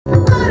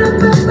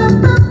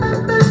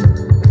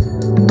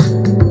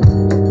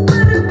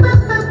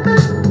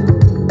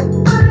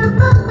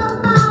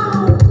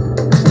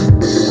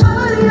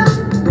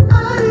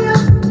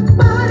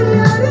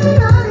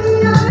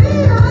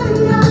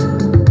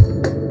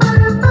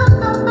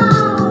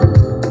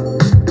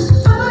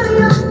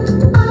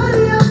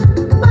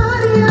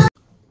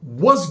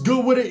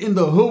in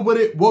the hood with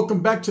it.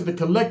 Welcome back to the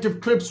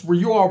collective clips where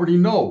you already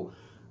know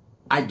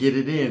I get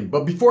it in.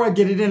 But before I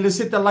get it in, let's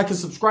hit that like and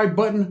subscribe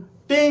button.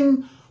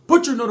 Ding!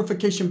 Put your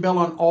notification bell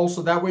on all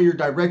so that way you're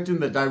directing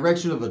the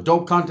direction of the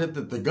dope content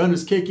that the gun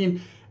is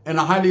kicking. And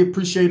I highly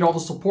appreciate all the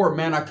support,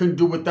 man. I couldn't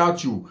do it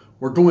without you.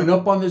 We're going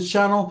up on this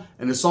channel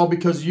and it's all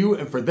because of you.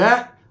 And for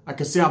that, I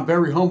can say I'm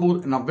very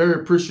humbled and I'm very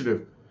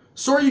appreciative.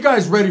 So are you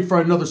guys ready for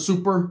another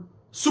super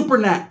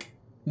Nack?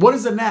 What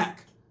is a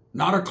Nack?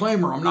 Not a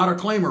claimer. I'm not a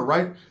claimer,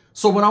 right?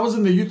 So when I was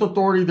in the youth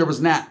authority, there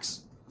was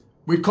Nacks.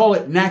 We'd call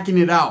it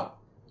knacking it out.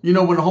 You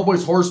know, when the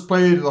homeboys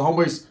horseplayed or the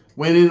homeboys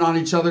went in on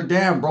each other.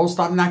 Damn, bro,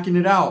 stop knacking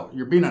it out.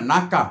 You're being a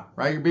naka,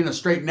 right? You're being a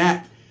straight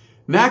Nack.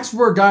 Nacks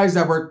were guys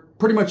that were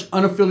pretty much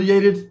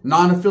unaffiliated,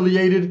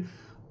 non-affiliated.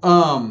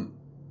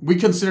 We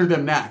considered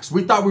them Nacks.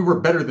 We thought we were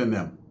better than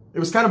them. It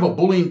was kind of a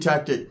bullying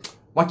tactic.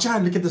 Watch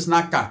out, look at this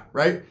naka,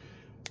 right?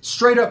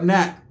 Straight up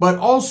Nack. But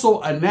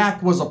also a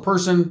Nack was a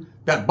person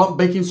that bumped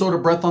baking soda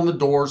breath on the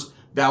doors,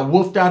 that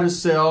wolfed out his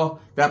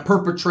cell, that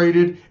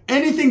perpetrated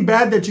anything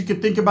bad that you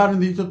could think about in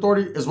the youth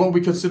authority is what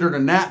we considered a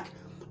Nack.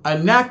 A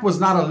Nack was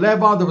not a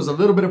leva. There was a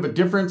little bit of a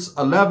difference.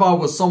 A leva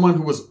was someone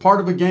who was part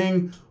of a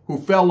gang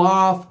who fell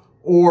off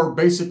or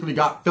basically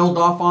got felled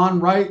off on,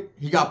 right?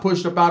 He got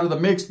pushed up out of the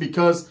mix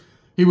because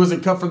he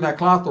wasn't cut from that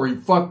cloth or he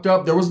fucked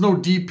up. There was no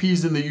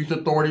DPs in the youth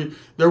authority.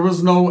 There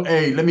was no,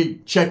 hey, let me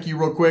check you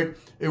real quick.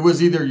 It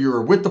was either you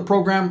were with the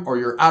program or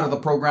you're out of the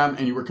program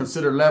and you were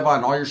considered leva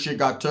and all your shit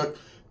got took.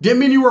 Didn't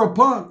mean you were a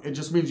punk. It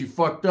just means you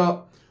fucked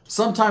up.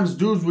 Sometimes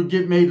dudes would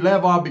get made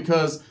leva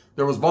because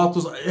there was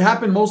vatos. It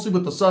happened mostly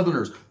with the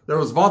Southerners. There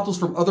was vatos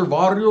from other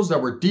barrios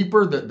that were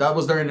deeper. That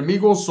was their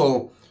enemigos.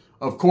 So,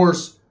 of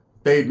course,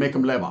 they'd make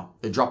them leva.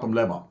 They drop them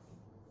leva.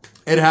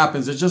 It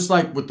happens. It's just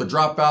like with the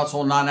dropouts,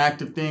 whole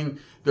non-active thing.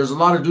 There's a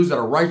lot of dudes that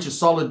are righteous,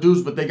 solid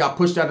dudes, but they got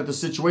pushed out of the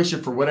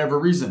situation for whatever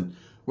reason.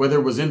 Whether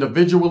it was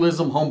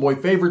individualism,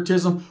 homeboy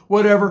favoritism,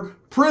 whatever.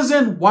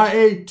 Prison,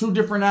 YA, two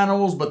different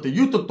animals, but the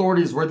youth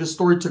authority is where this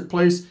story took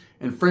place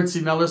in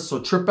Fresno, Nellis. So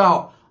trip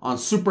out on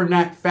Super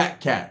Nack Fat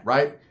Cat,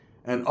 right?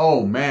 And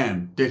oh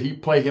man, did he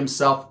play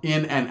himself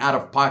in and out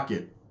of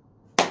pocket.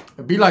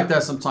 It'd be like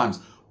that sometimes.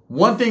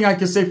 One thing I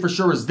can say for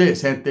sure is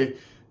this, gente.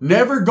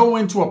 Never go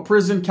into a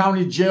prison,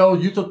 county jail,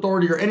 youth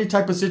authority, or any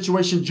type of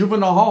situation,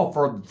 juvenile hall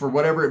for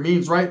whatever it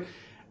means, right?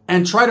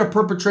 And try to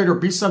perpetrate or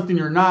be something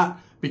you're not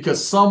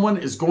because someone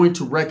is going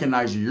to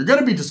recognize you. You're going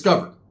to be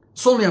discovered.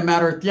 It's only a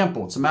matter of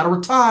tiempo. It's a matter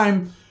of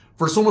time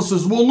for someone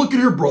says, well, look at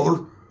here,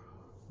 brother.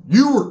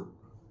 You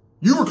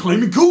were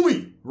claiming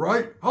Kumi,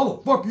 right? How the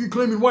fuck are you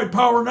claiming white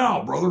power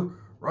now, brother?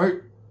 Right?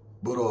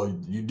 But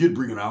you did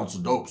bring an ounce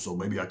of dope, so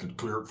maybe I could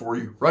clear it for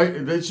you, right?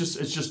 It's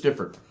just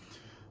different.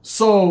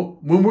 So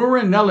when we were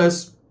in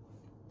Nellis,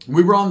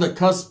 we were on the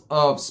cusp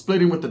of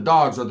splitting with the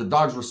dogs, or the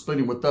dogs were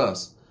splitting with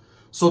us.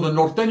 So the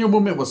Norteño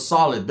movement was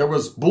solid. There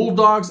was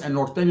Bulldogs and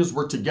Norteños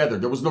were together.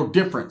 There was no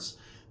difference.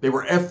 They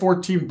were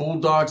F-14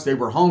 Bulldogs. They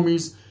were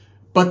homies.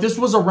 But this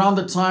was around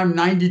the time,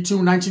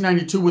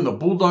 1992, when the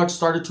Bulldogs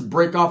started to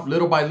break off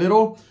little by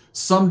little.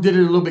 Some did it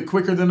a little bit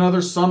quicker than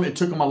others. Some, it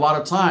took them a lot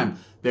of time.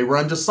 They were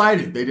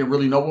undecided. They didn't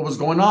really know what was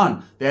going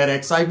on. They had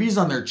XIVs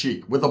on their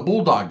cheek with a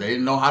Bulldog. They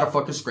didn't know how to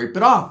fucking scrape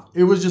it off.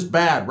 It was just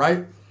bad,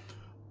 right?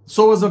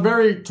 So it was a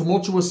very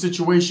tumultuous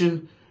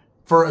situation,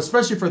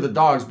 especially for the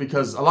dogs,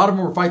 because a lot of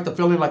them were fight the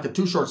feeling like a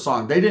Too Short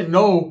song. They didn't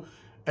know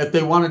if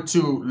they wanted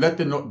to let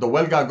the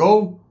huelga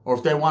go or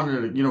if they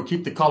wanted to,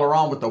 keep the collar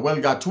on with the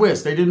huelga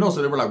twist. They didn't know,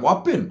 so they were like,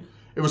 whopping.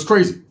 It was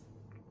crazy.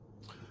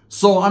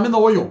 So I'm in the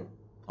hoyo.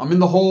 I'm in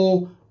the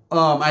hole.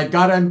 I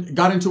got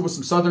into it with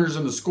some Southerners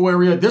in the school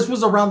area. This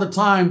was around the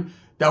time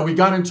that we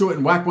got into it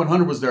and WAC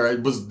 100 was there.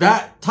 It was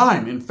that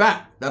time, in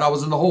fact, that I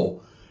was in the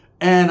hole.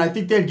 And I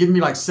think they had given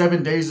me like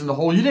 7 days in the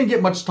hole. You didn't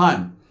get much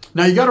time.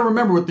 Now, you got to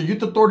remember, with the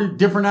youth authority,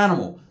 different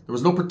animal. There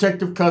was no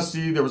protective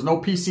custody. There was no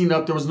piecing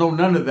up. There was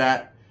none of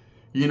that.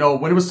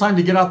 When it was time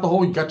to get out the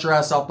hole, you got your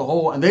ass out the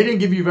hole. And they didn't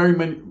give you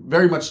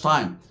very much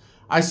time.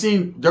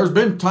 There's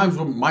been times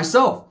with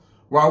myself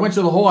where I went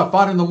to the hole, I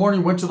fought in the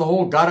morning, went to the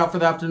hole, got out for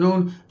the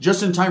afternoon,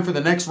 just in time for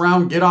the next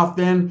round, get off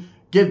then,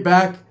 get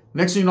back.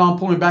 Next thing you know, I'm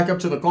pulling back up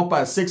to the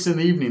compa at 6 in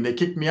the evening. They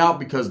kicked me out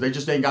because they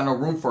just ain't got no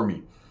room for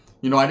me.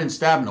 I didn't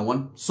stab no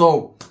one.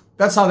 So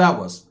that's how that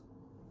was.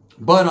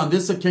 But on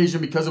this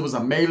occasion, because it was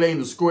a melee in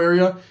the school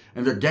area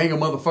and their gang of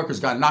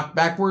motherfuckers got knocked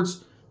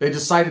backwards, they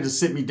decided to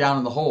sit me down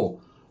in the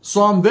hole.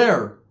 So I'm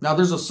there. Now,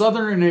 there's a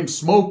Southerner named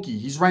Smokey.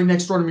 He's right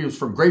next door to me. He was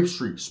from Grape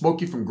Street.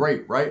 Smokey from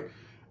Grape, right?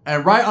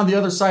 And right on the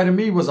other side of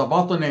me was a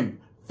vato named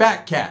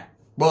Fat Cat.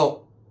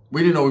 Well,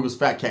 we didn't know he was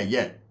Fat Cat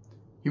yet.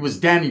 He was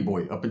Danny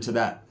Boy up until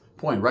that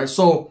point, right?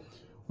 So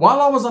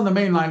while I was on the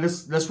main line,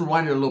 let's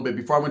rewind it a little bit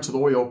before I went to the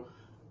oil.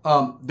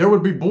 There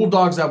would be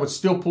Bulldogs that would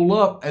still pull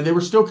up, and they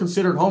were still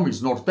considered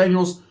homies,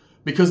 Norteños,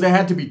 because they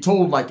had to be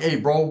told, like, hey,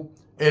 bro,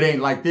 it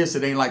ain't like this,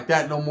 it ain't like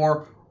that no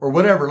more, or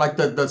whatever. Like,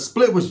 the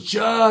split was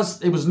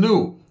it was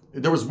new.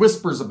 There was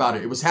whispers about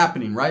it. It was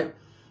happening, right?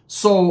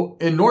 So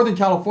in Northern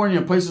California,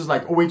 in places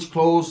like OH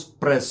Close,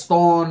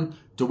 Preston,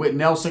 DeWitt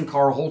Nelson,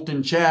 Carl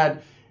Holton,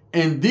 Chad,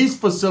 And these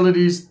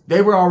facilities,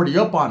 they were already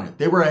up on it.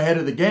 They were ahead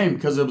of the game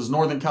because it was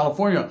Northern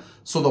California.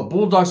 So the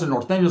Bulldogs and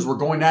Norteños were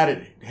going at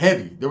it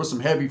heavy. There was some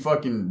heavy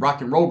fucking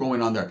rock and roll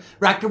going on there.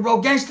 Rock and roll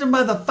gangster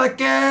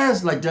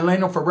motherfuckers. Like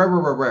Delano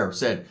Ferrer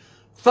said.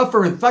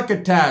 Thuffer and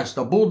Thuckatash.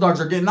 The Bulldogs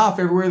are getting off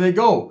everywhere they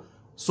go.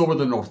 So were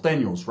the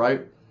Norteños,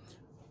 right?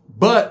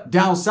 But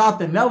down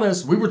south in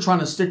Ellis, we were trying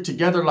to stick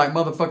together like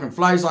motherfucking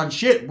flies on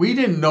shit. We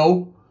didn't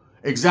know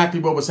exactly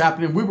what was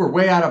happening. We were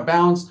way out of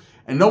bounds.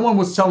 And no one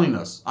was telling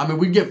us. I mean,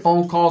 we'd get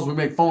phone calls. We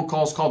make phone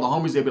calls, call the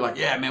homies. They'd be like,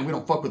 yeah, man, we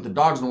don't fuck with the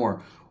dogs no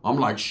more. I'm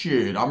like,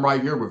 shit, I'm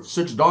right here with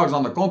 6 dogs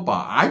on the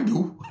compa. I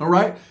do, all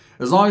right?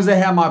 As long as they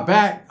had my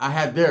back, I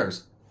had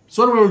theirs.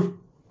 So anyway,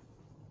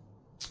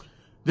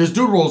 this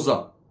dude rolls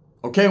up,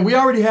 okay? And we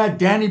already had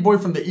Danny Boy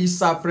from the East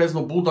Side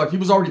Fresno Bulldog. He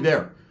was already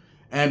there.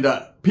 And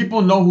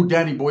people know who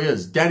Danny Boy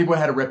is. Danny Boy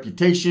had a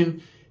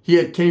reputation. He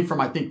had came from,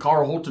 I think,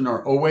 Carl Holton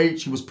or OH.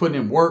 He was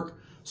putting in work.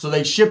 So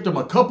they shipped him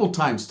a couple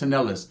times to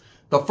Nellis.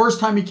 The first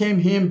time he came,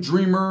 him,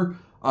 Dreamer,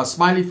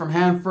 Smiley from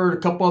Hanford, a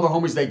couple other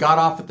homies, they got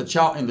off at the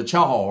chow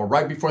hall, or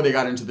right before they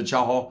got into the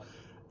chow hall,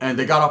 and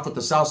they got off with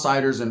the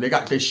Southsiders, and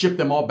they shipped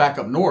them all back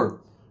up north,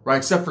 right,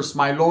 except for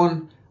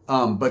Smilon.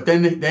 But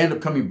then they end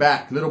up coming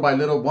back little by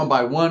little, one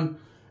by one,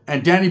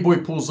 and Danny Boy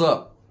pulls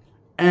up.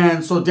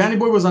 And so Danny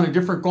Boy was on a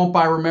different compa,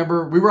 I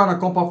remember. We were on a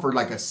compa for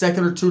like a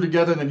second or two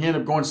together, and then he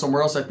ended up going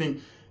somewhere else. I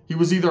think he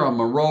was either on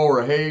Monroe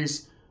or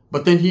Hayes,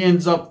 but then he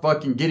ends up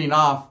fucking getting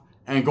off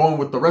and going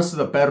with the rest of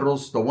the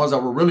perros, the ones that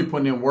were really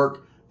putting in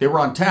work. They were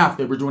on TAF.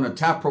 They were doing a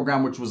TAF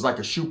program, which was like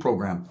a shoe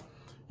program.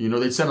 You know,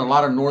 they sent a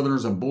lot of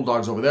Northerners and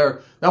Bulldogs over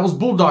there. That was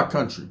Bulldog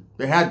country.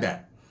 They had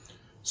that.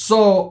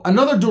 So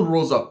another dude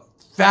rolls up.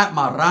 Fat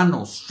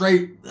marrano,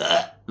 straight,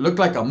 looked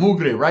like a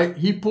mugre, right?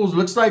 He pulls,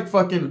 looks like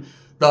fucking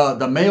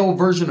the male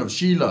version of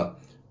Sheila.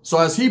 So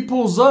as he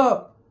pulls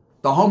up,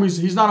 the homies,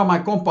 he's not on my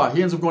compa.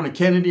 He ends up going to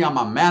Kennedy. I'm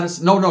on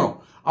Madison.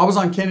 No. I was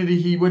on Kennedy.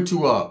 He went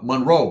to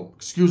Monroe.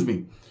 Excuse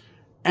me.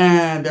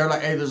 And they're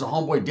like, hey, there's a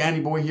homeboy Danny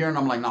Boy here. And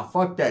I'm like, nah,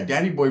 fuck that.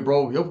 Danny Boy,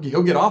 bro,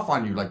 he'll get off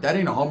on you. Like, that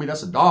ain't a homie,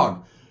 that's a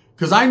dog.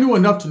 Because I knew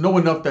enough to know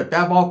enough that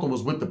Vato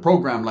was with the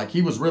program. Like,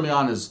 he was really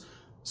on his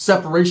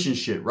separation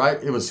shit,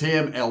 right? It was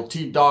him,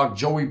 LT Dog,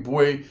 Joey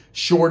Boy,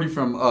 Shorty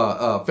from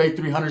Fake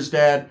 300's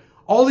dad.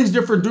 All these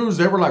different dudes,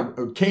 they were like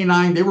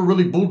K9. They were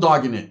really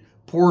bulldogging it.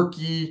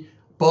 Porky,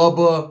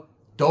 Bubba,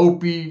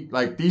 Dopey.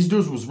 Like, these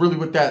dudes was really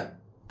with that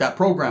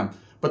program.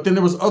 But then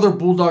there was other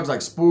Bulldogs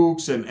like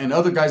Spooks and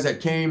other guys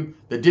that came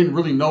that didn't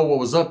really know what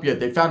was up yet.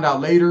 They found out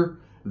later.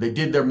 They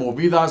did their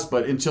movidas,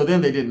 but until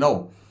then, they didn't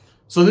know.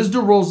 So this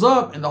dude rolls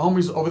up, and the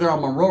homies over there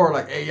on Monroe are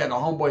like, hey, yeah, the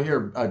homeboy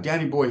here,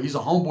 Danny Boy, he's a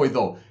homeboy,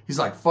 though. He's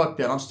like, fuck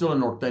that. I'm still a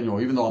Norteño,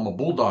 even though I'm a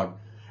Bulldog.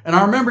 And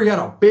I remember he had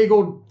a big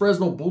old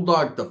Fresno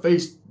Bulldog, the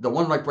face, the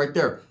one like right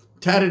there,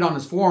 tatted on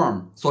his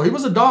forearm. So he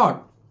was a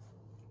dog.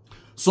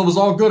 So it was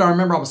all good. I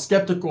remember I was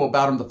skeptical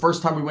about him the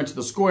first time we went to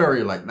the school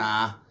area. Like,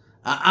 nah,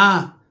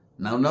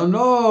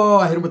 No.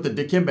 I hit him with the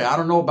Dikembe. I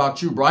don't know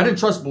about you, bro. I didn't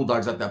trust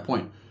Bulldogs at that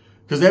point.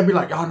 Because they'd be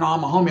like, oh, no,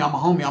 I'm a homie.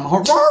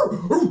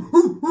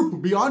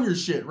 Be on your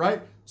shit,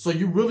 right? So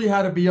you really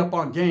had to be up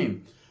on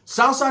game.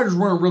 Southsiders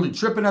weren't really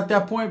tripping at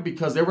that point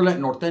because they were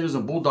letting Norteños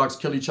and Bulldogs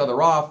kill each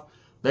other off.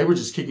 They were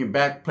just kicking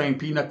back, playing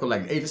pinochle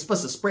like, hey, this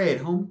supposed to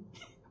spread, homie.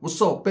 What's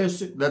up,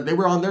 bitch? They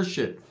were on their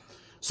shit.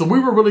 So we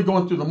were really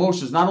going through the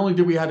motions. Not only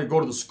did we have to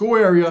go to the school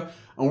area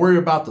and worry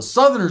about the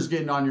Southerners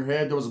getting on your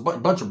head, there was a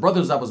bunch of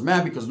brothers that was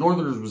mad because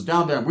Northerners was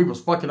down there and we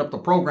was fucking up the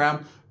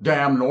program.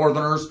 Damn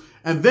Northerners.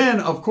 And then,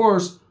 of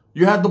course,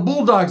 you had the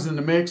Bulldogs in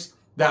the mix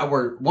that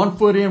were 1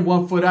 foot in,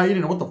 1 foot out. You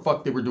didn't know what the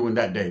fuck they were doing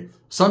that day.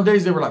 Some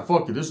days they were like,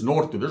 fuck it, this is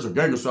North. There's a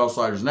gang of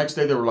Southsiders. Next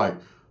day they were like,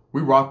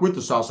 we rock with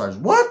the Southsiders.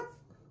 What?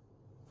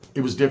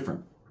 It was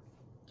different.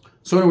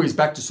 So anyways,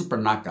 back to Super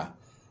Naka.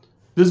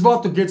 This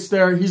Vato gets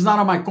there. He's not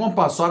on my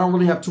compa, so I don't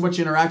really have too much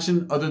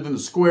interaction other than the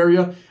school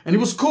area. And he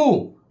was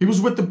cool. He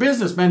was with the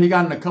business, man. He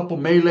got in a couple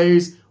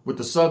melees with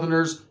the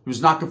Southerners. He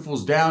was knocking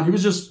fools down. He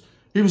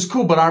was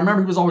cool, but I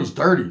remember he was always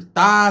dirty.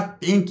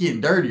 Stinky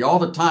and dirty all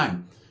the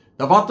time.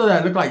 The Vato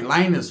that looked like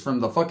Linus from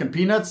the fucking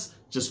Peanuts,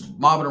 just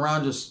mobbing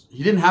around,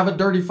 he didn't have a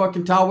dirty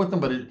fucking towel with him,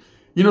 but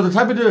you know, the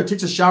type of dude that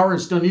takes a shower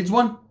and still needs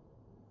one?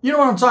 You know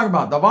what I'm talking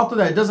about. The Vato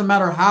that it doesn't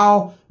matter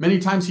how many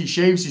times he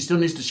shaves, he still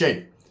needs to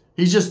shave.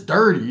 He's just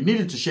dirty. He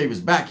needed to shave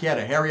his back. He had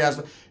a hairy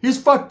ass. He's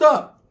fucked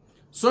up.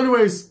 So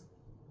anyways,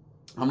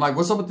 I'm like,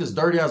 what's up with this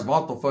dirty ass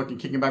Vato fucking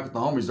kicking back with the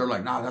homies? They're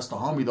like, nah, that's the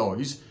homie though.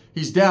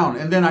 He's down.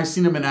 And then I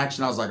seen him in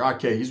action. I was like,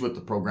 okay, he's with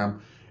the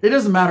program. It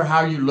doesn't matter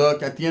how you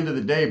look at the end of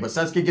the day, but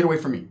Sasuke, get away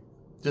from me.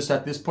 Just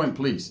at this point,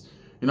 please.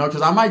 You know,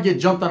 because I might get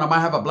jumped on. I might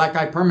have a black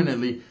eye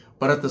permanently.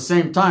 But at the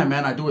same time,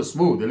 man, I do it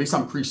smooth. At least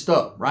I'm creased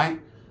up, right?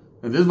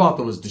 And this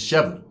Vato was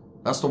disheveled.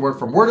 That's the word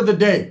from word of the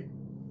day.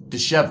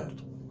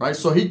 Disheveled, right?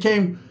 So he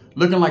came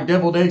looking like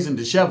deviled eggs and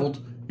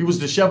disheveled. He was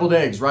disheveled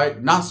eggs,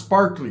 right? Not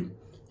sparkly.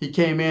 He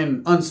came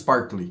in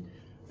unsparkly.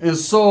 And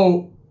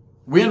so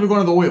we ended up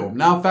going to the oil.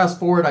 Now fast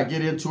forward, I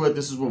get into it.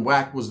 This is when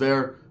Wack was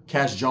there.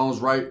 Cash Jones,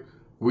 right?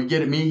 We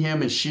get it, me,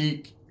 him, and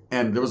Sheik.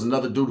 And there was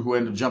another dude who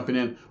ended up jumping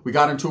in. We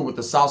got into it with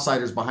the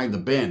Southsiders behind the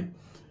bend.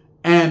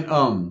 And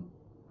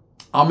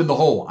I'm in the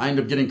hole. I end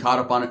up getting caught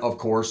up on it, of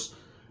course.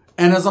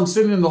 And as I'm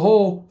sitting in the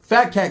hole,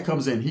 Fat Cat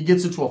comes in. He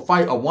gets into a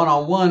fight, a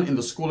one-on-one in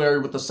the school area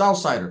with the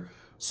Southsider.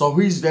 So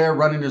he's there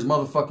running his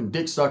motherfucking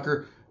dick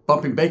sucker,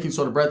 bumping baking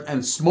soda breath.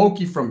 And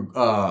Smokey from,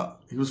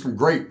 he was from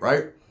Grape,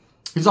 right?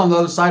 He's on the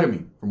other side of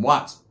me, from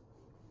Watts.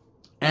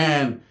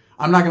 And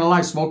I'm not going to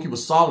lie, Smokey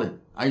was solid.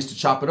 I used to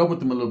chop it up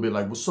with him a little bit,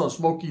 like, what's up,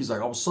 Smokey? He's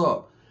like, oh, what's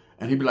up?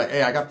 And he'd be like,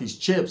 hey, I got these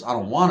chips. I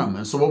don't want them.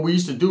 And so what we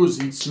used to do is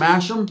he'd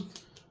smash them.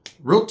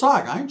 Real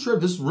talk. I ain't sure.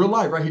 This is real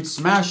life, right? He'd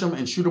smash them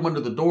and shoot them under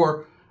the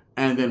door.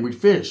 And then we'd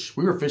fish.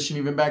 We were fishing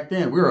even back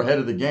then. We were ahead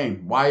of the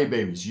game. Why,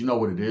 babies? You know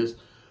what it is.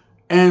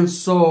 And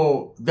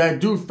so that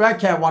dude, Fat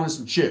Cat, wanted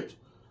some chips.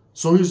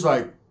 So he's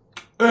like,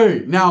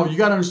 hey, now you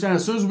got to understand,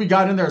 as soon as we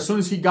got in there, as soon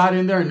as he got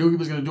in there and knew he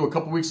was going to do a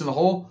couple weeks in the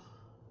hole,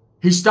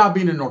 he stopped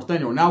being a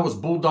Norteño. Now it was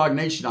Bulldog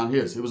Nation on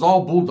his. It was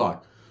all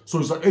Bulldog. So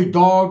he's like, hey,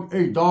 dog,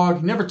 hey,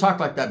 dog. He never talked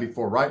like that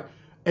before, right?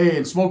 Hey,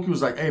 and Smokey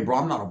was like, hey, bro,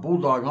 I'm not a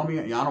Bulldog,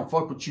 homie. I don't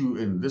fuck with you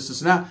and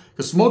this and that.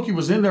 Because Smokey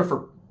was in there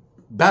for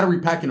battery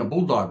packing a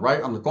Bulldog,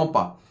 right? On the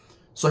compa.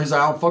 So he's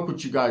like, I don't fuck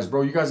with you guys,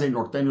 bro. You guys ain't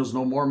Norteños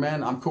no more,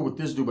 man. I'm cool with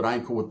this dude, but I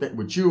ain't cool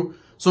with you.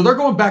 So they're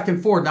going back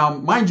and forth. Now,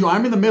 mind you,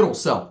 I'm in the middle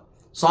cell.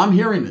 So I'm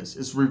hearing this.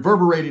 It's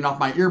reverberating off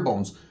my ear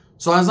bones.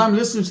 So as I'm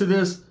listening to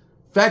this,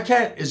 Fat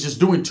Cat is just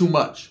doing too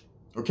much.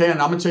 Okay,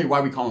 and I'm going to tell you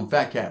why we call him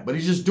Fat Cat. But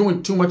he's just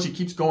doing too much. He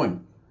keeps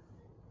going.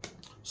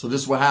 So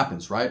this is what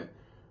happens, right?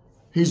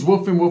 He's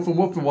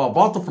woofing while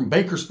Volta from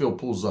Bakersfield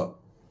pulls up.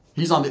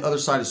 He's on the other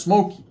side of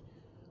Smokey.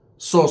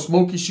 So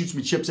Smokey shoots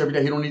me chips every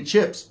day. He don't eat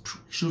chips.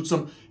 Shoots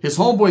them. His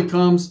homeboy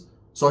comes.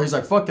 So he's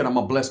like, fuck it. I'm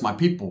going to bless my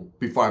people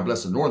before I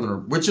bless a northerner.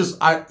 Which is,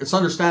 it's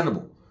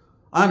understandable.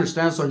 I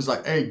understand. So he's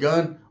like, hey,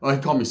 gun. Oh,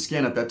 he called me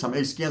Skin at that time.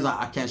 Hey, Skins,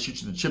 I can't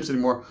shoot you the chips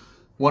anymore.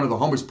 One of the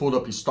homies pulled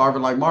up. He's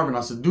starving like Marvin.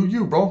 I said, do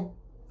you, bro?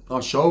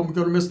 I'll show him. I'm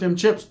going to miss them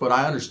chips. But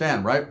I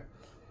understand, right?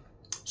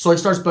 So he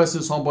starts blessing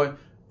his homeboy.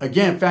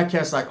 Again, Fat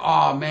Cat's like,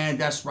 oh, man,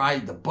 that's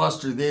right. The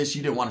Buster this.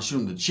 You didn't want to shoot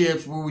him the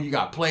chips. Woo, you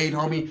got played,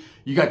 homie.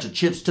 You got your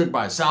chips took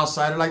by a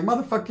Southsider. Like,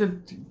 motherfucker,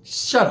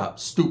 shut up,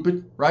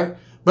 stupid, right?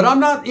 But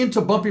I'm not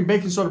into bumping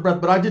baking soda breath,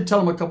 but I did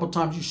tell him a couple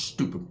times, you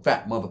stupid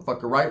fat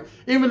motherfucker, right?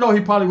 Even though he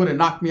probably would have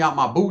knocked me out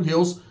my boot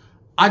heels,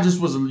 I just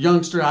was a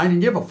youngster. I didn't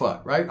give a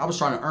fuck, right? I was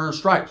trying to earn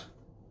stripes.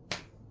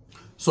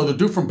 So the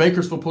dude from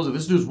Bakersfield pulls it.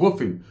 This dude's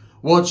woofing.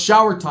 Well, it's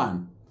shower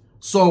time.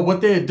 So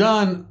what they had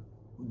done,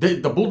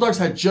 the Bulldogs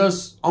had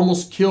just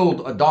almost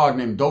killed a dog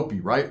named Dopey,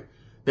 right?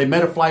 They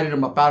meta-flighted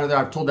him up out of there.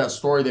 I've told that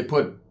story. They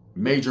put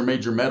major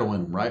metal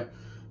in him, right?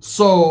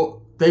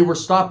 So they were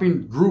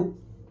stopping group.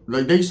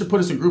 Like they used to put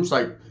us in groups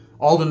like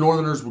all the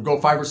Northerners would go,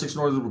 5 or 6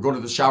 Northerners would go to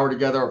the shower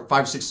together. Or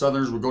 5 or 6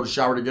 Southerners would go to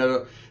shower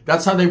together.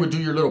 That's how they would do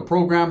your little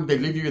program. They'd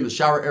leave you in the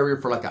shower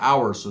area for like an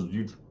hour. So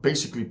you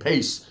basically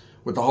pace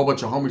with a whole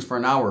bunch of homies for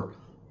an hour.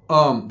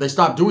 They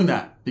stopped doing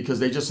that because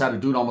they just had a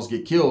dude almost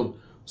get killed.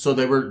 So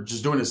they were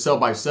just doing it cell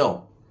by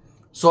cell.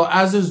 So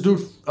as this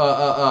dude,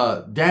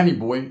 Danny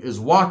boy, is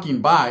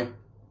walking by,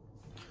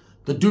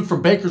 the dude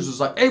from Baker's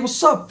was like, hey,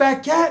 what's up,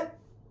 Fat Cat?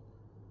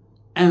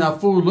 And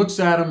that fool looks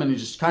at him and he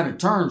just kind of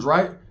turns,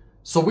 right?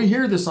 So we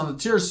hear this on the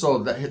tier. So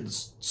that hit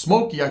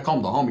Smokey, I call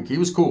him the homie. He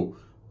was cool.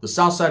 The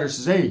Southsider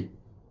says, hey,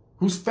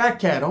 who's Fat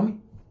Cat, homie?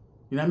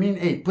 You know what I mean?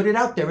 Hey, put it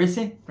out there, is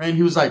it? And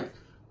he was like,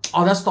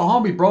 oh, that's the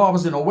homie, bro. I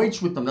was in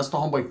OH with them. That's the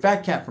homeboy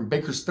Fat Cat from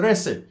Baker's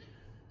 13.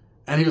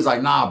 And he was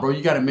like, nah, bro,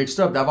 you got it mixed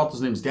up. That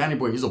Vault's name's Danny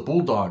Boy. He's a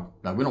Bulldog.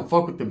 Like, we don't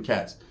fuck with them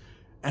cats.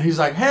 And he's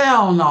like,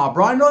 hell nah,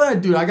 bro. I know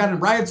that dude. I got in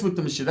riots with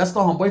them and shit. That's the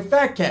homeboy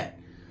Fat Cat.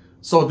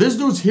 So this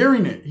dude's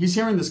hearing it. He's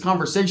hearing this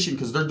conversation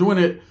because they're doing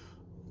it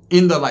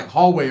in the, like,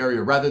 hallway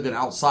area rather than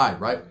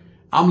outside, right?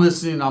 I'm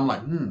listening. I'm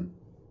like,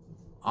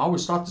 I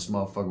always thought this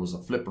motherfucker was a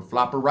flipper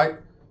flopper, right?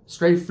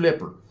 Straight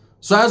flipper.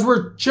 So as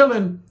we're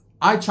chilling,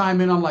 I chime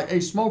in. I'm like,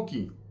 hey,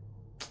 Smokey.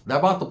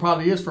 That Vato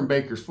probably is from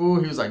Baker's, fool.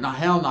 He was like, nah,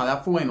 hell nah,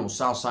 that fool ain't no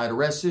Southside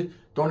arrested.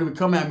 Don't even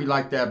come at me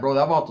like that, bro.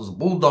 That Vato's a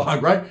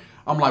Bulldog, right?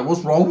 I'm like,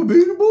 what's wrong with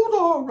being a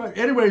Bulldog, right?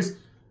 Anyways,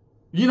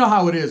 you know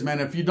how it is, man.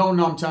 If you don't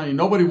know, I'm telling you,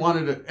 nobody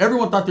wanted it.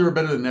 Everyone thought they were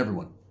better than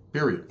everyone,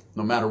 period,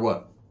 no matter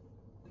what.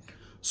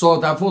 So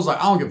that fool's like,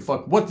 I don't give a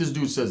fuck what this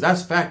dude says.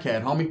 That's Fat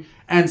Cat, homie.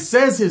 And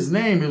says his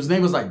name. His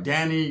name was like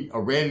Danny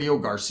Aurelio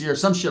Garcia or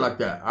some shit like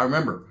that. I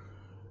remember.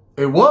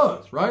 It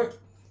was, right?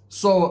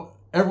 So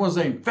everyone's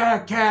saying,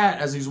 Fat Cat,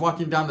 as he's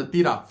walking down the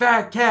tira.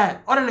 Fat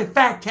Cat. Orale,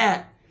 Fat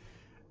Cat.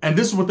 And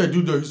this is what that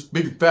dude does. He's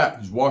big and fat.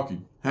 He's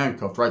walking,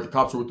 handcuffed, right? The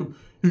cops are with him.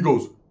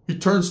 He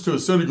turns to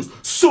his son. He goes,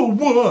 so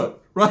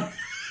what? Right?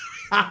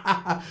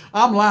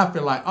 I'm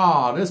laughing like,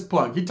 oh, this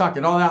punk. He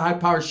talking all that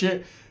high-powered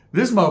shit.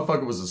 This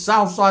motherfucker was a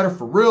Southsider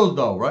for real,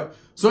 though, right?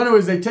 So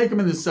anyways, they take him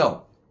in the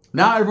cell.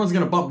 Now everyone's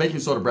going to bump baking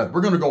soda breath.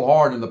 We're going to go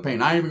hard in the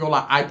paint. I ain't even going to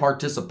lie. I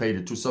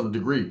participated to some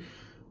degree.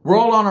 We're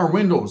all on our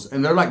windows,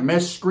 and they're like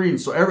mesh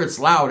screens, so it's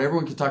loud.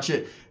 Everyone can talk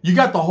shit. You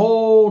got the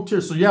whole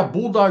tier. So you have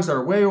Bulldogs that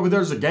are way over there.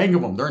 There's a gang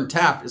of them. They're in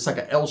Taft. It's like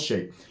an L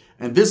shape.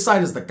 And this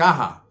side is the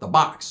caja, the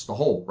box, the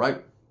hole,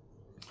 right?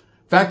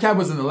 Fat Cat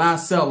was in the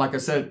last cell, like I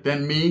said.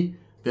 Then me,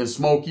 then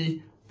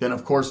Smokey, then,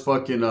 of course,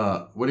 fucking,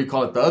 what do you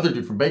call it? The other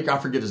dude from Baker. I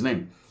forget his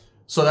name.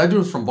 So that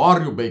dude's from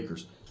Barrio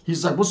Bakers.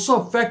 He's like, what's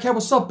up, fat cat?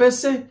 What's up,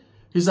 Besse?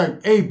 He's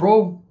like, hey,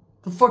 bro,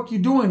 the fuck you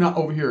doing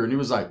over here? And he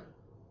was like,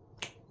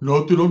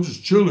 nothing, I'm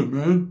just chilling,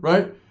 man,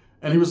 right?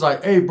 And he was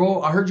like, hey,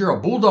 bro, I heard you're a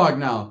Bulldog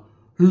now.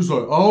 He was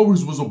like, I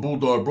always was a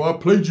Bulldog, bro. I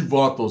played you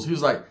Vatos. He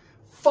was like,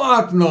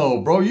 fuck no,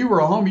 bro. You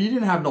were a homie. You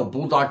didn't have no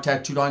Bulldog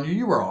tattooed on you.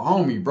 You were a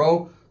homie,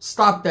 bro.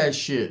 Stop that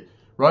shit,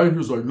 right? And he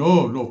was like,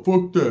 no,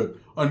 fuck that.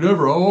 I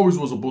always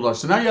was a Bulldog.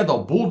 So now you have the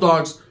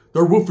Bulldogs.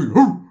 They're woofing,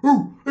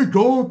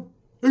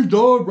 hey,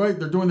 dog, right?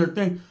 They're doing their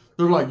thing.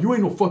 They're like, you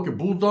ain't no fucking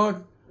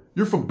Bulldog.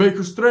 You're from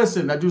Baker's Tres.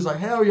 And that dude's like,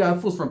 hell yeah, that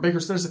fool's from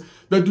Baker's Tres.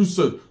 That dude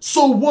said,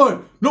 so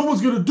what? No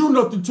one's going to do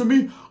nothing to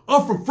me.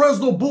 I'm from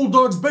Fresno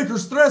Bulldogs,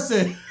 Baker's Tres.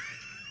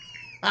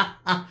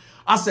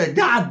 I said,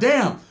 God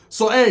damn.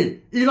 So,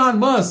 hey, Elon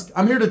Musk,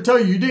 I'm here to tell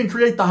you, you didn't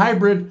create the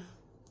hybrid.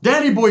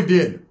 Danny Boy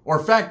did,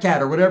 or Fat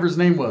Cat, or whatever his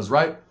name was,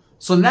 right?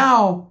 So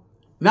now,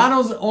 not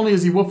only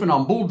is he woofing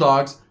on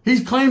Bulldogs,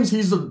 he claims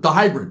he's the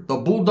hybrid, the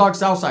Bulldog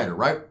Southsider,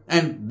 right?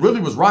 And really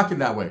was rocking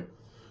that way.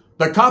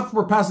 The cops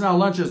were passing out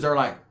lunches. They're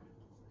like,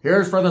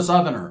 here's for the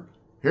Southerner.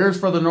 Here's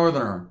for the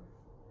Northerner.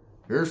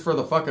 Here's for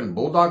the fucking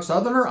Bulldog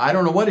Southerner. I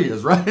don't know what he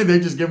is, right? They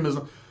just give him his...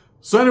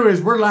 So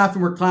anyways, we're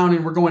laughing, we're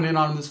clowning, we're going in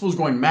on him. This fool's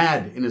going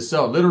mad in his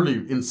cell,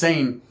 literally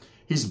insane.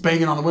 He's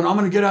banging on the window. I'm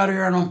going to get out of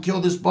here and I'm going to kill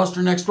this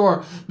buster next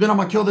door. Then I'm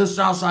going to kill this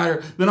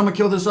Southsider. Then I'm going to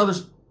kill this other...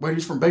 Wait,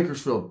 he's from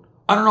Bakersfield.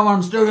 I don't know,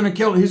 I'm still going to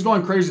kill him. He's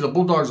going crazy. The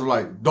Bulldogs are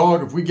like,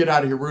 dog, if we get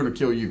out of here, we're going to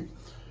kill you.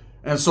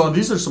 And so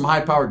these are some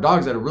high-powered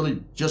dogs that have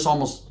really just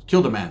almost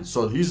killed a man.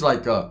 So he's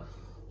like,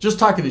 just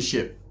talking his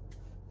shit.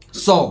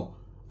 So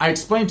I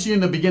explained to you in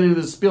the beginning of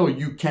this spiel,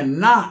 you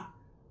cannot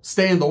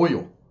stay in the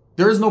oil.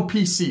 There is no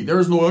PC. There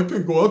is no, I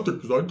can't go out there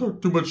because I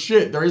talk too much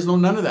shit. There is no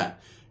none of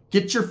that.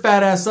 Get your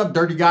fat ass up,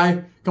 dirty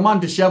guy. Come on,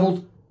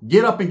 disheveled.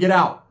 Get up and get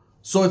out.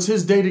 So it's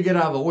his day to get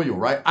out of the oil,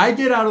 right? I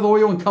get out of the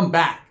oil and come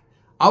back.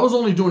 I was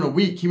only doing a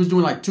week. He was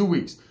doing like 2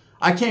 weeks.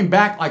 I came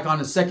back like on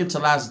the second to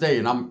last day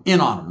and I'm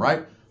in on him,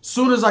 right?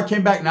 Soon as I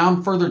came back, now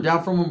I'm further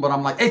down from him, but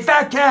I'm like, hey,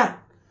 fat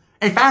cat.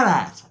 Hey, fat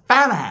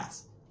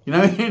ass. You know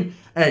what I mean?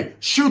 Hey,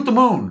 shoot the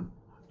moon.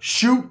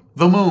 Shoot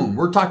the moon.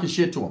 We're talking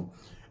shit to him.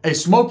 Hey,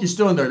 Smokey's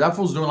still in there. That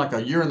fool's doing like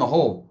a year in the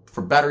hole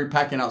for battery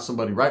packing out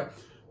somebody, right?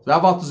 So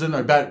that Vault's in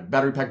there,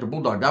 battery packed a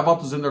Bulldog. That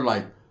Vault's in there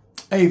like,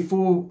 hey,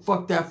 fool,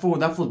 fuck that fool.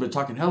 And that fool's been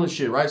talking hella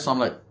shit, right? So I'm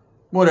like,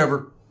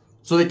 whatever.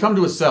 So they come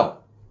to his cell.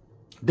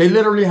 They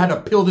literally had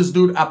to peel this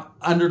dude up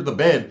under the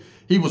bed.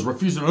 He was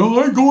refusing. Oh,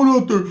 I ain't going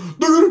out there.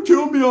 They're going to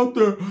kill me out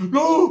there.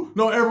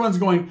 No, everyone's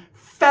going,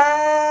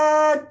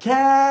 fat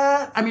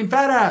cat. I mean,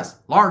 fat ass,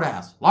 lard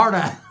ass.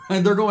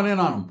 And they're going in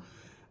on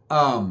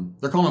him.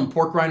 They're calling him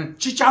pork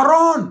rinds.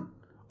 Chicharron.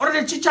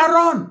 Orale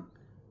chicharron.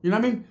 You know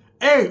what I mean?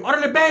 Hey,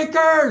 orale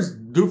Bakers.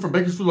 Dude from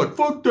Bakersfield like,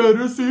 fuck that.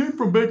 Is he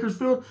from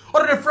Bakersfield?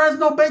 Orale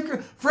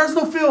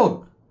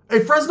Fresnofield.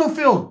 Hey,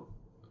 Fresnofield.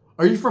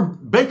 Are you from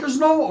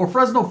Bakersno or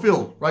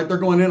Fresnofield? Right? They're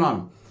going in on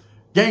him.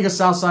 Gang of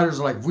Southsiders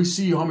are like, if we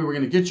see you, homie, we're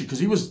going to get you. Because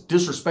he was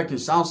disrespecting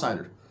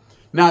Southsiders.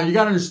 Now, you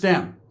got to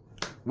understand.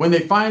 When they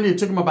finally, it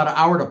took him about an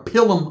hour to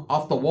peel him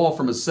off the wall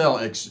from his cell.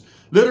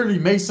 Literally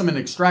mace him and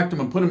extract him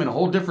and put him in a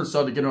whole different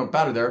cell to get him up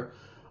out of there.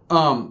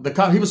 The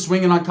cop, he was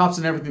swinging on cops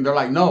and everything. They're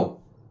like,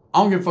 no,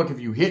 I don't give a fuck if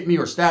you hit me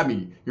or stab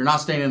me. You're not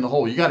staying in the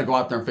hole. You got to go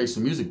out there and face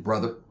some music,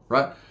 brother.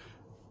 Right?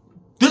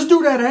 This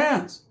dude had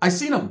hands. I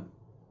seen him.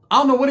 I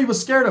don't know what he was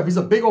scared of. He's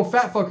a big old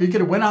fat fucker. He could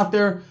have went out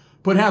there,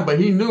 put hands, but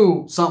he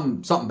knew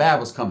something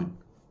bad was coming.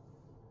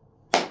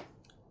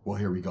 Well,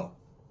 here we go.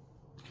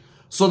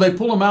 So they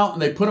pull him out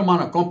and they put him on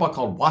a compa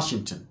called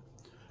Washington.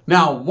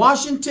 Now,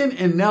 Washington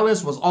and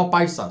Nellis was all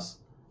paisas.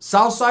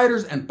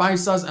 Southsiders and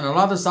paisas, and a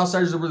lot of the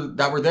Southsiders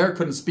that were there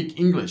couldn't speak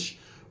English,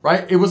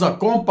 right? It was a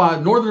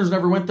compa. Northerners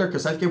never went there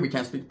because I think we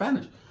can't speak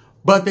Spanish.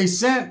 But they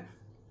sent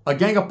a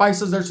gang of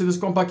paisas there to this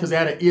compa because they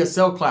had an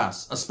ESL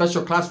class, a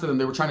special class for them.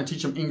 They were trying to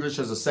teach them English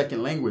as a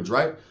second language,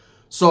 right?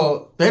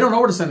 So they don't know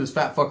where to send this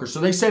fat fucker. So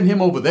they send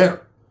him over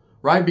there,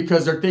 right?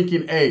 Because they're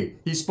thinking, hey,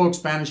 he spoke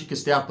Spanish. He could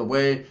stay out the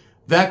way.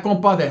 That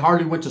compa, they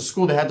hardly went to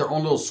school. They had their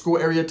own little school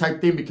area type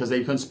thing because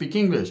they couldn't speak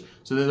English.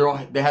 So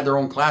they had their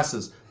own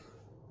classes.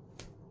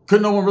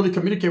 Couldn't no one really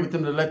communicate with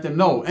them to let them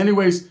know.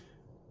 Anyways,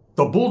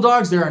 the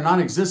Bulldogs, they are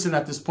non-existent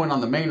at this point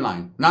on the main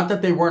line. Not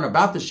that they weren't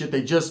about the shit.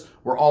 They just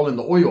were all in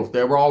the oil.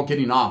 They were all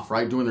getting off,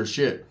 right? Doing their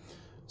shit.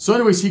 So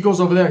anyways, he goes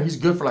over there. He's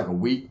good for like a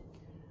week.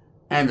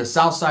 And the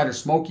Southsider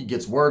Smokey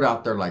gets word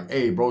out there like,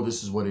 hey, bro,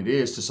 this is what it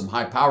is to some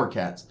high power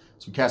cats.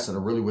 Some cats that are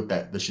really with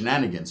the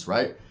shenanigans,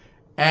 right?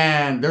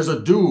 And there's a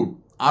dude.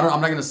 I'm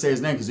not going to say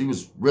his name because he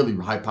was really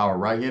high power,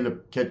 right?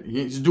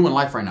 He's doing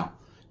life right now.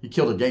 He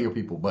killed a gang of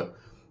people. But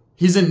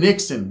he's in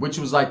Nixon, which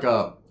was like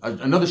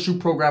another shoot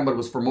program, but it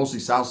was for mostly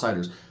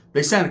Southsiders.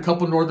 They sent a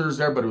couple Northerners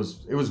there, but it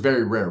was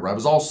very rare, right? It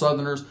was all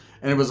Southerners.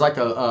 And it was like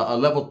a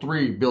level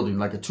 3 building,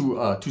 like a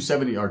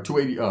 270 or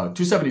 280,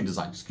 270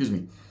 design, excuse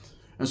me.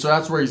 And so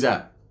that's where he's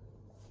at.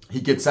 He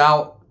gets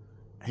out.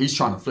 He's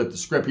trying to flip the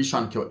script. He's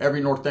trying to kill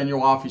every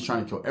Norteño off. He's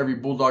trying to kill every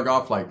Bulldog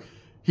off. Like,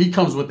 he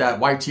comes with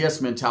that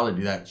YTS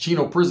mentality, that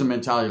Chino prison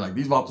mentality. Like,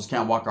 these vatos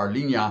can't walk our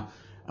linea.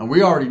 And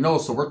we already know,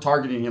 so we're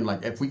targeting him.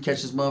 Like, if we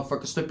catch this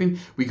motherfucker slipping,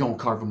 we gonna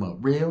carve him up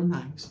real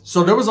nice.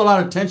 So there was a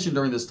lot of tension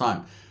during this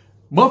time.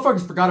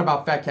 Motherfuckers forgot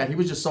about Fat Cat. He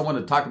was just someone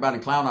to talk about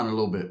and clown on a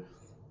little bit.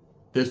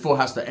 This fool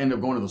has to end up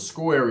going to the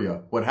school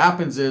area. What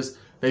happens is,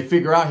 they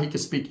figure out he can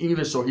speak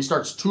English, so he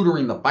starts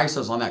tutoring the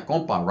paisas on that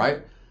compa,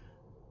 right?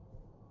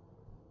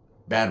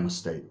 Bad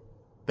mistake.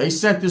 They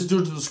sent this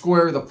dude to the school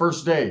area the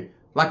first day.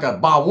 Like a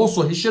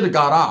baboso, he should have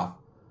got off.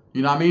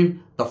 You know what I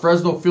mean? The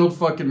Fresno field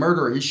fucking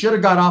murderer. He should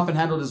have got off and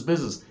handled his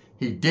business.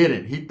 He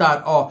didn't. He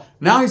thought, oh,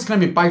 now he's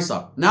claiming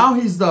paisa. Now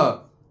he's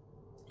the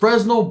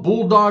Fresno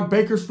Bulldog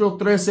Bakersfield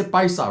 13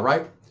 paisa,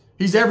 right?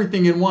 He's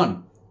everything in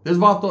one. This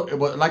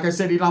vato, like I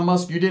said, Elon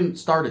Musk, you didn't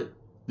start it.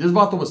 This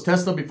vato was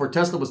Tesla before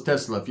Tesla was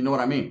Tesla, if you know what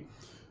I mean.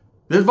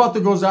 This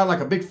vato goes out like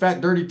a big,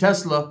 fat, dirty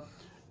Tesla,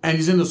 and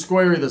he's in the school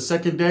area the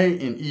second day,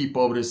 and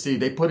over to see.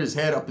 They put his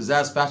head up his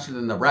ass faster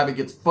than the rabbit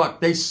gets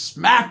fucked. They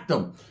smacked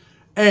him.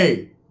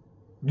 Hey.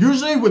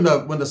 Usually when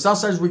the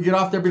Southsiders would get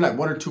off, there'd be like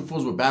 1 or 2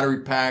 fools with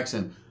battery packs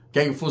and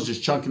gang of fools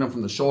just chunking them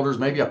from the shoulders,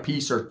 maybe a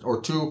piece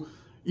or two.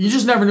 You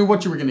just never knew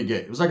what you were going to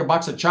get. It was like a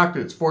box of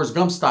chocolates, Forrest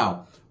Gump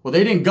style. Well,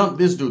 they didn't gump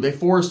this dude. They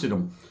forested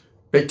him.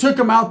 They took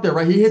him out there,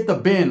 right? He hit the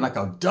bin like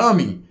a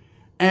dummy.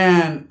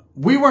 And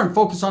we weren't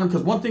focused on him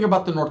because one thing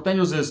about the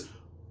Norteños is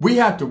we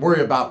had to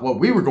worry about what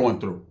we were going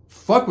through.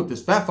 Fuck what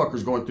this fat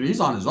fucker's going through. He's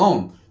on his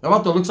own. That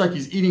vato looks like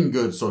he's eating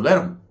good, so let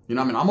him. You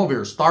know what I mean? I'm over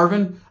here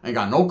starving. Ain't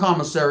got no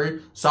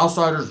commissary.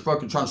 Southsiders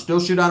fucking trying to steal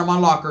shit out of my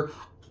locker.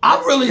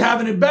 I'm really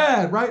having it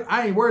bad, right?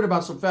 I ain't worried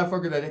about some fat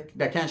fucker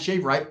that can't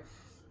shave right.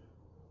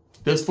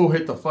 This fool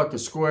hit the fucking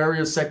school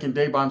area second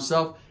day by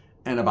himself,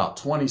 and about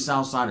 20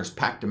 Southsiders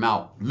packed him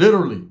out,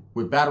 literally,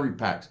 with battery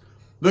packs.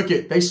 Look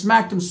they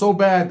smacked him so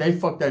bad, they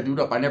fucked that dude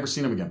up. I never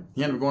seen him again.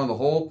 He ended up going in the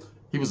hole.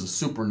 He was a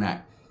super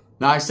Nack.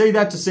 Now, I say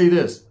that to say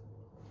this.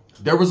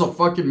 There was a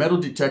fucking metal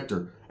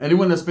detector.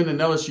 Anyone that's been in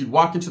Nellis, you'd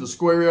walk into the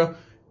school area,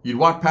 you'd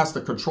walk past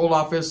the control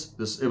office.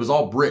 It was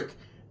all brick.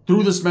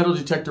 Through this metal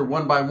detector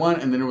one by one,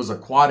 and then there was a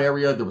quad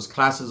area. There was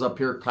classes up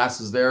here,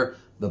 classes there,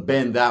 the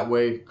bend that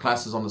way,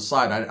 classes on the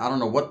side. I don't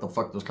know what the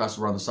fuck those classes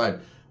were on the side.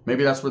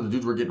 Maybe that's where the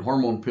dudes were getting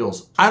hormone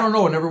pills. I don't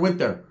know. I never went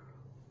there.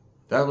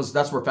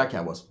 That's where Fat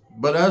Cat was.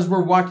 But as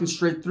we're walking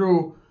straight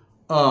through,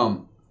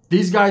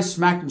 these guys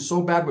smacked him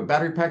so bad with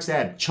battery packs. They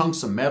had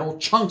chunks of metal,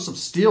 chunks of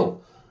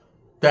steel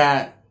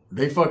that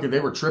they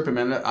were tripping,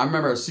 man. I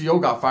remember a CO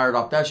got fired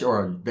off that shit,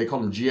 or they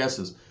called them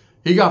GSs.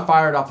 He got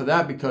fired off of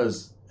that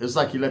because it's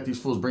like he let these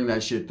fools bring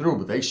that shit through,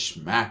 but they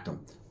smacked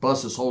him.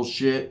 Bust his whole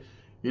shit.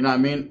 You know what I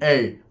mean?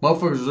 Hey,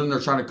 motherfuckers was in there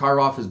trying to carve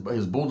off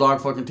his Bulldog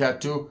fucking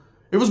tattoo.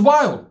 It was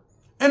wild.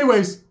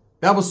 Anyways,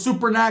 that was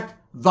Super Nack,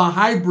 the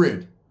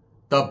hybrid.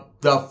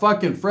 The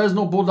fucking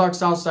Fresno Bulldog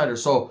Southsider.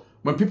 So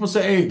when people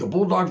say, hey, the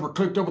Bulldogs were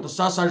clicked up with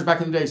the Southsiders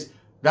back in the days,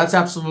 that's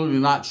absolutely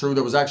not true.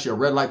 There was actually a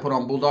red light put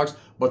on Bulldogs,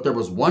 but there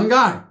was one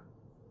guy,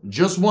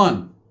 just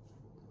one,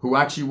 who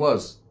actually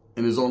was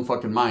in his own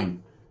fucking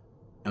mind.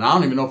 And I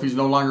don't even know if he's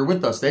no longer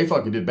with us. They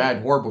fucking did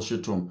bad, horrible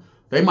shit to him.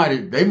 He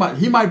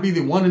might be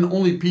the one and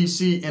only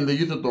PC in the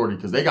Youth Authority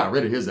because they got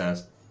rid of his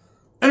ass.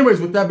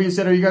 Anyways, with that being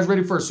said, are you guys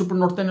ready for a Super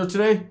Norteño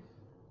today?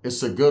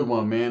 It's a good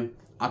one, man.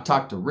 I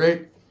talked to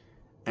Rick,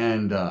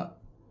 and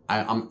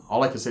I'm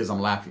all I can say is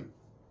I'm laughing.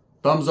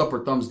 Thumbs up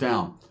or thumbs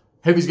down.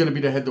 Heavy's going to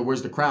be the head that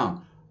wears the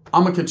crown.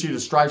 I'm going to continue to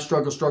strive,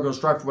 struggle, and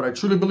strive for what I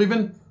truly believe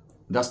in.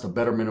 That's the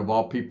betterment of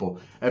all people.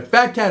 And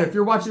Fat Cat, if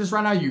you're watching this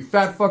right now, you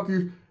fat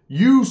fucker,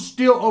 you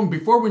still owe me.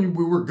 Before when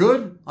we were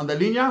good on the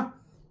linea,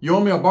 you owe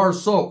me a bar of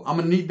soap. I'm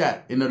going to need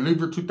that in the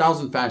Libra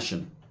 2000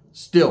 fashion.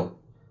 Still.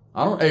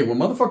 Hey, when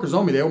motherfuckers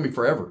owe me, they owe me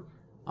forever.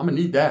 I'm going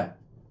to need that.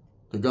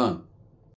 The gun.